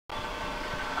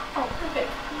perfect.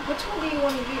 Which one do you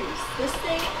want to use? This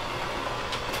thing?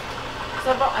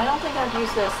 So I don't think I've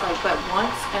used this like but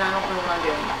once, and I don't know what I'm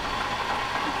doing.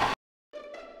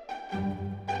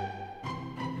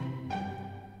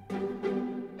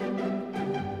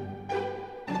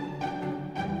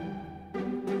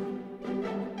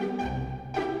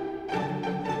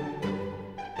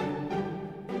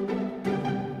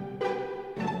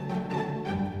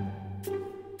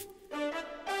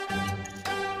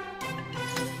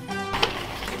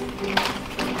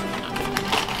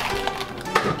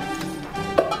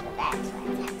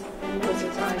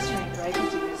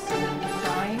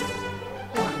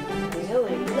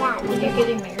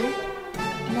 Getting married?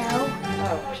 No.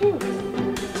 Oh, phew.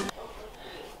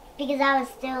 Because I was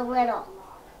still little.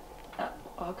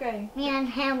 Okay. Me and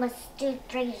him was still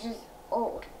 3 years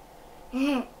old.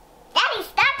 Daddy,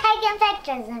 stop taking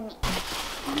pictures of me.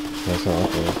 That's all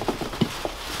right.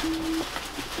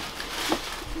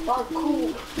 Oh,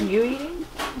 cool. Are you eating?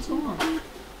 What's going on?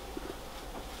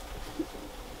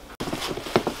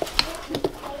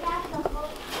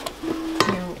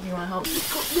 You want to help?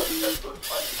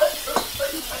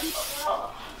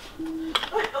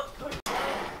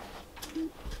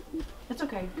 It's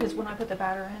okay, because when I put the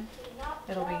batter in,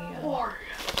 it'll be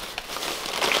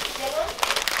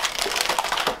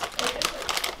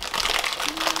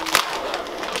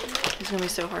It's gonna be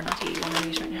so hard not to eat one of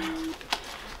these right now.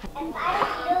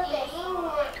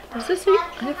 Does this eat?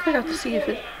 I forgot to see if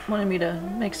it wanted me to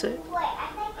mix it.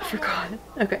 I forgot.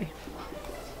 Okay.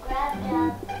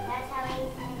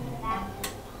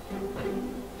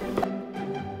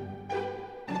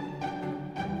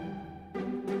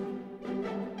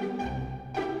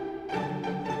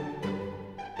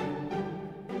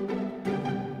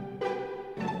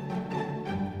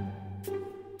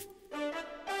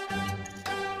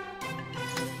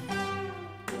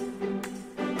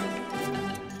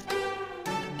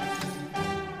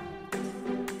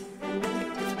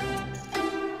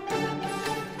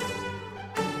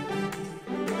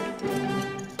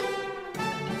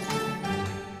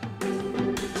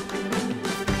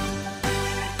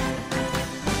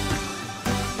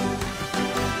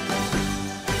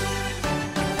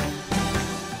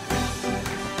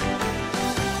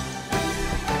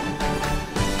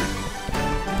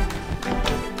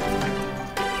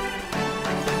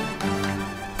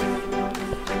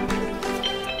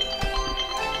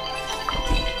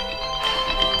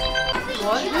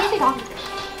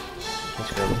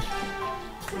 Let's go.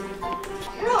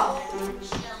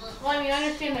 Well, I mean, I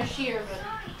understand the shear, but.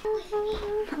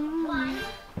 1,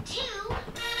 2,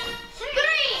 3,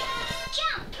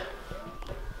 jump!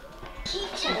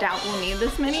 I doubt we'll need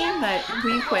this many, but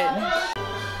we quit.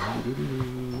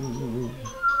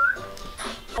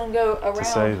 We'll go around. To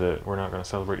say that we're not going to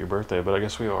celebrate your birthday, but I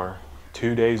guess we are.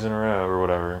 2 days in a row or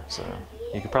whatever, so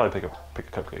you could probably pick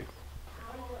a cupcake.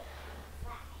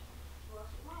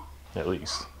 At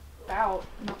least. About.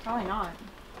 No, probably not.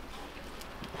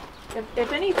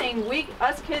 If anything,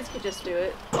 us kids could just do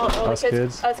it. Us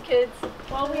kids? Us kids.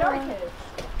 Well, we are kids.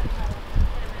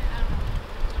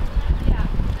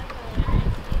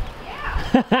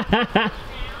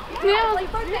 Yeah,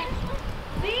 like birthday.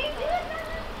 See?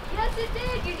 Yes, it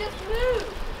did. You just moved.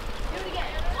 Do it again.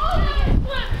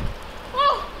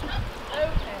 Oh!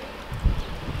 Okay.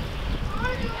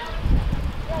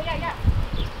 Yeah.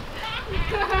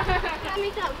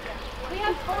 We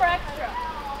have 4 extra.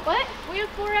 What? We have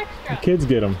 4 extra. The kids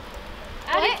get them.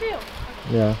 Addy too.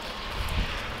 Yeah.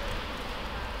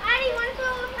 Addy, want to go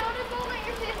accountable with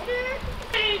your sister?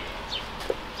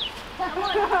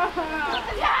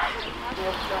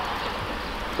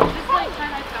 Just like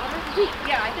cyanide powder?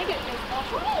 Yeah, I think it makes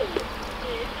awful.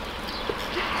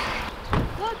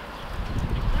 Look.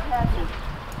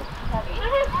 Heavy.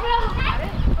 Got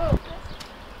it? Oh.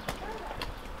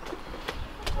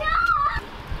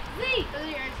 Zeke! Those are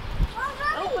yours.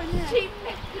 Open it.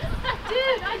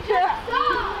 Dude, I just saw!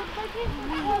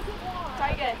 Try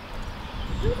again.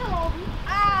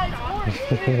 Ah, it's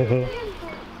orange.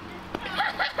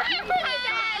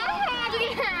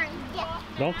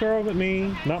 Don't throw it at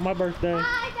me. Not my birthday.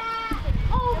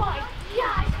 Oh my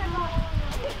gosh!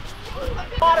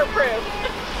 Waterproof.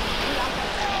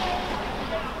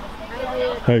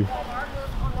 Hey.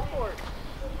 On the porch,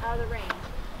 out of the rain.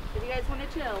 If you guys want to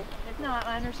chill, if not,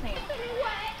 I understand.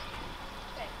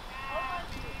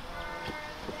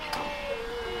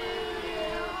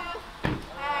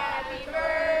 Happy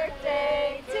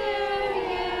birthday to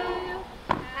you.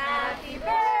 Happy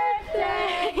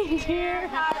birthday, dear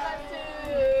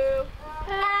Hatu.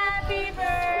 Happy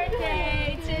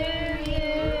birthday to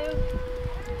you.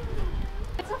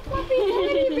 It's a fluffy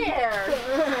teddy bear.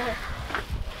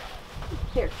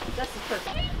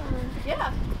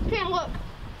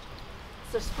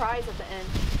 a surprise at the end.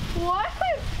 What?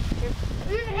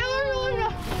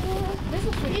 This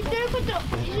is pretty You should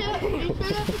have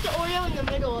put the Oreo in the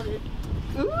middle of it.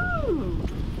 Ooh.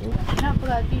 Not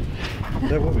fluffy.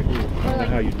 That would be cool. I don't know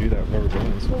how you do that with rubber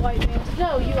bands. The white man.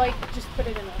 No, you like just put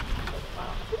it in a.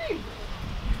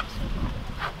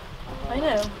 I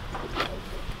know.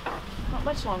 Not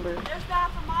much longer. There's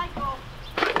that for Michael.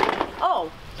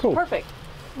 Oh, Cool. perfect.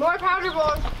 More powder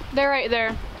balls. They're right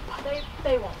there.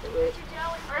 They won't do it.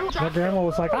 My grandma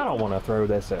was like, I don't want to throw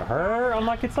this at her. I'm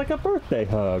like, it's like a birthday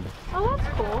hug. Oh, that's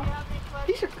cool.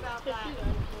 These are.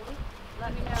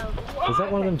 Is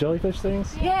that one of them jellyfish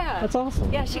things? Yeah. That's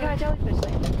awesome. Yeah, she got a jellyfish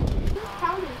thing.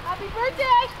 Happy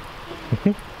birthday!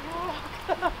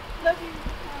 Love you.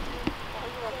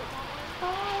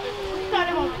 Thought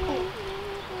it was cool.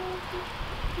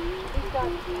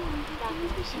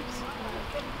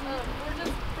 We're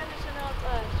just finishing up.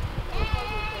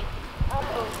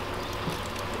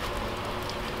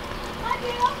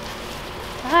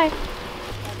 Hi.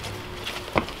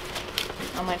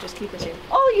 I might just keep us here.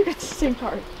 Oh, you got the same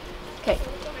card. Okay.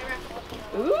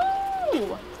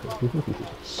 Ooh.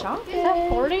 Shop. Is that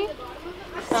 40?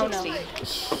 Oh, no.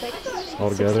 60. All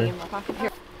together. 60 in my pocket. Here.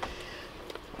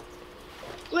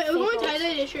 Wait, we're going to tie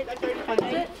that shirt like 35 What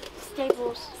is it?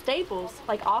 Staples. Staples.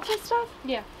 Like office stuff?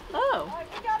 Yeah. Oh.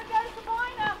 We gotta go to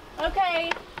Sabina. Okay.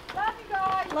 Love you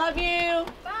guys. Love you.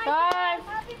 Bye.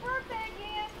 Happy birthday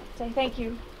again. Say thank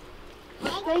you.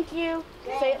 Thank you.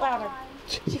 Say it louder.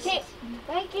 She can't.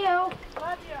 Thank you. Love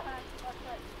you,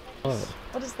 honey.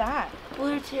 What is that?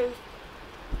 Bluetooth.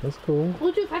 That's cool.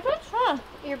 Bluetooth headphones? Huh.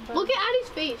 Look at Addie's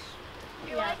face.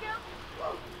 You like him?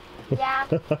 Yeah.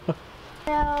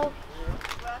 No.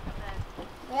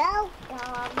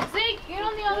 Welcome. Zeke, get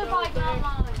on the other bike, not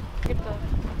mine. Get the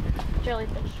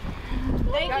jellyfish.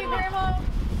 Thank you, Grandma.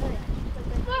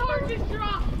 My heart just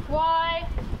dropped. Why?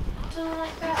 Something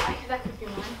like that. That could be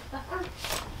mine.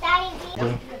 Daddy,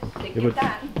 Yeah, but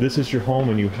this is your home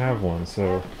and you have one,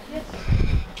 so.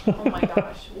 Oh my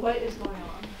gosh, what is going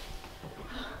on?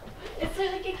 It's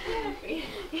like a canopy.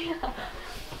 Yeah.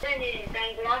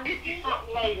 Anything, but I'll get you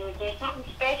something later. Is there something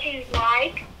special you'd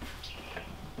like?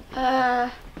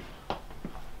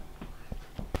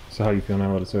 So how you feel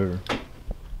now that it's over?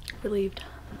 Relieved.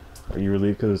 Are you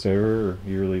relieved because it's over, or are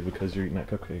you relieved because you're eating that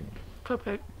cupcake?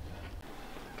 Cupcake.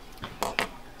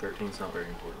 13's not very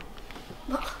important.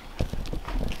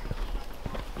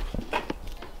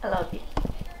 I love you.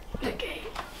 Okay.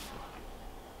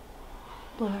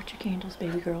 Blow out your candles,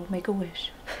 baby girl. Make a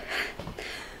wish.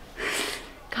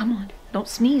 Come on. Don't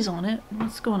sneeze on it.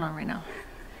 What's going on right now?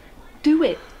 Do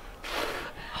it.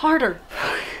 Harder.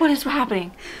 What is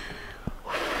happening?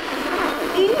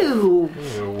 Ew.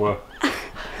 Ew.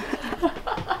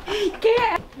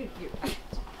 Get.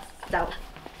 So.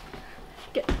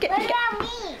 Get. what about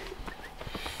me?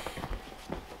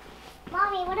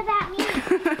 Mommy, what about me?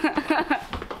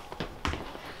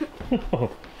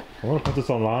 I want to put this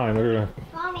online. They're gonna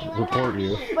Mommy, what report about you.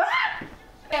 me?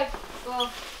 Okay, well,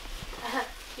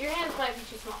 your hands might be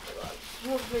too small for gloves.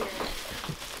 You're bigger.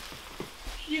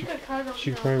 You could cut them.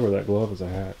 She can probably wear that glove as a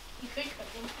hat. You could cut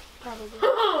them. Probably. That's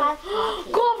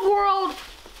awesome. Glove world!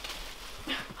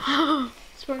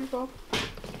 SpongeBob.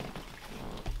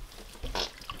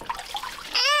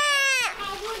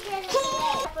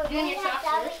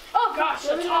 Oh gosh,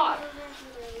 that's hot.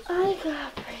 I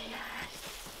got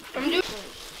I'm doing.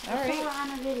 Alright.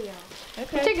 on a video. I'm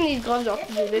Okay. taking these gloves off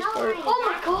to do this part. Oh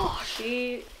my gosh!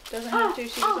 She doesn't have to.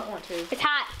 She doesn't want to. It's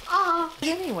hot.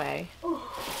 Anyway.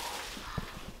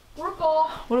 We're full.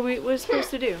 What are we supposed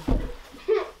to do?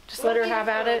 Just let her have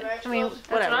at it? I mean, whatever.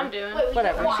 That's what I'm doing.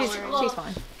 Whatever. She's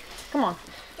fine. Come on.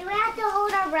 Do we have to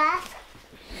hold our breath?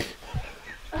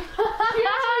 She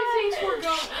actually thinks we're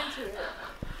going into it.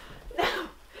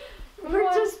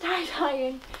 We're just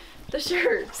tie-dyeing the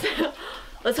shirts.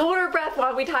 Let's hold our breath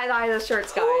while we tie-dye the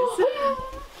shirts, guys.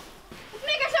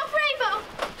 Make ourselves rainbow.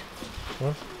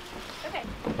 What? Okay.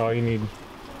 All you need.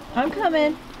 I'm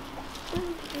coming.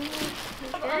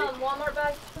 Walmart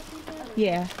bag.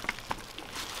 Yeah.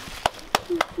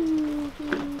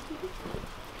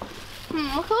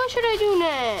 What color should I do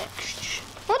next?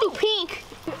 I'll do pink.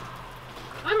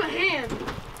 I'm a hand.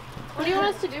 What do you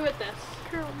want us to do with this?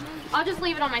 I'll just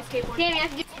leave it on my skateboard. Damn, you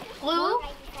have to do blue?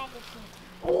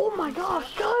 Oh my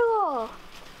gosh, Kylah!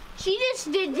 She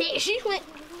just did this. She went.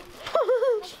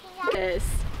 Yes.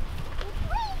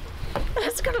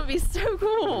 That's gonna be so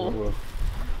cool.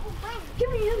 Get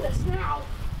me in this now.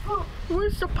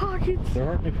 Where's the pockets? There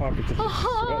aren't any pockets in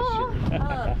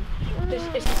this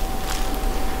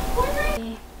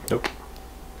sweatshirt. Nope.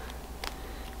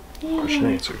 Question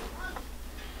answered.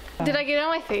 Did I get it on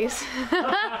my face? Did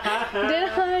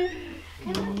I?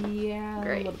 Yeah,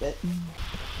 Great. a little bit.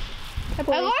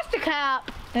 I lost the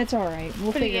cap. That's all right.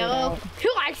 We'll For the figure it yellow. out. Who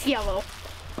likes yellow?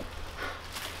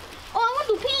 Oh, I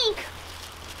want the pink.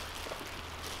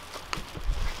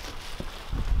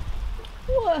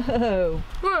 Whoa,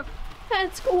 Look.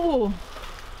 that's cool.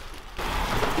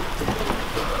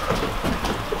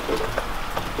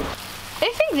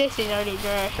 I think this is already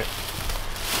dry.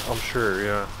 I'm sure,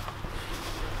 yeah.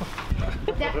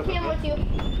 That came with you.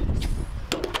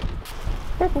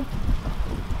 Purple.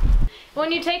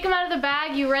 When you take them out of the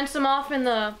bag, you rinse them off in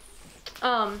the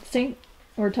Sink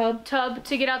or tub? tub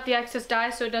to get out the excess dye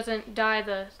so it doesn't dye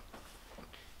the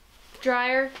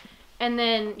dryer. And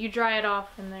then you dry it off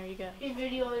and there you go. She's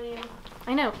videoing you.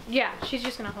 I know. Yeah, she's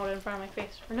just gonna hold it in front of my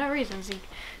face for no reason, Zeke.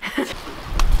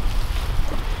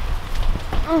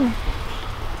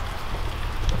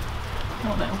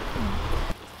 Oh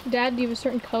no. Dad, do you have a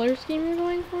certain color scheme you're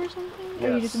going for or something? Or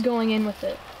are you Yes. just going in with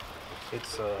it?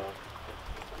 It's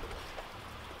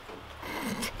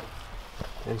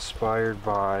inspired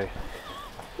by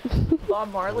Bob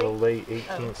the Marley. late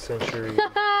 18th century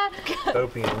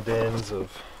opium dens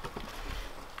of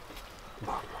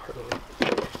Bob Marley.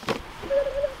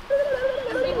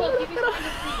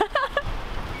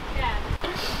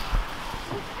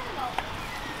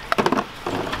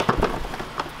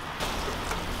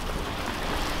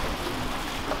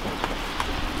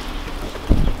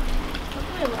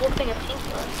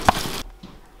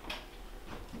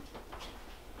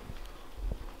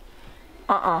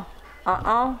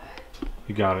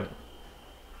 You got it.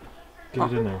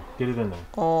 Get it in there. Get it in there.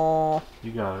 Oh.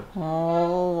 You got it.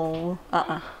 Oh.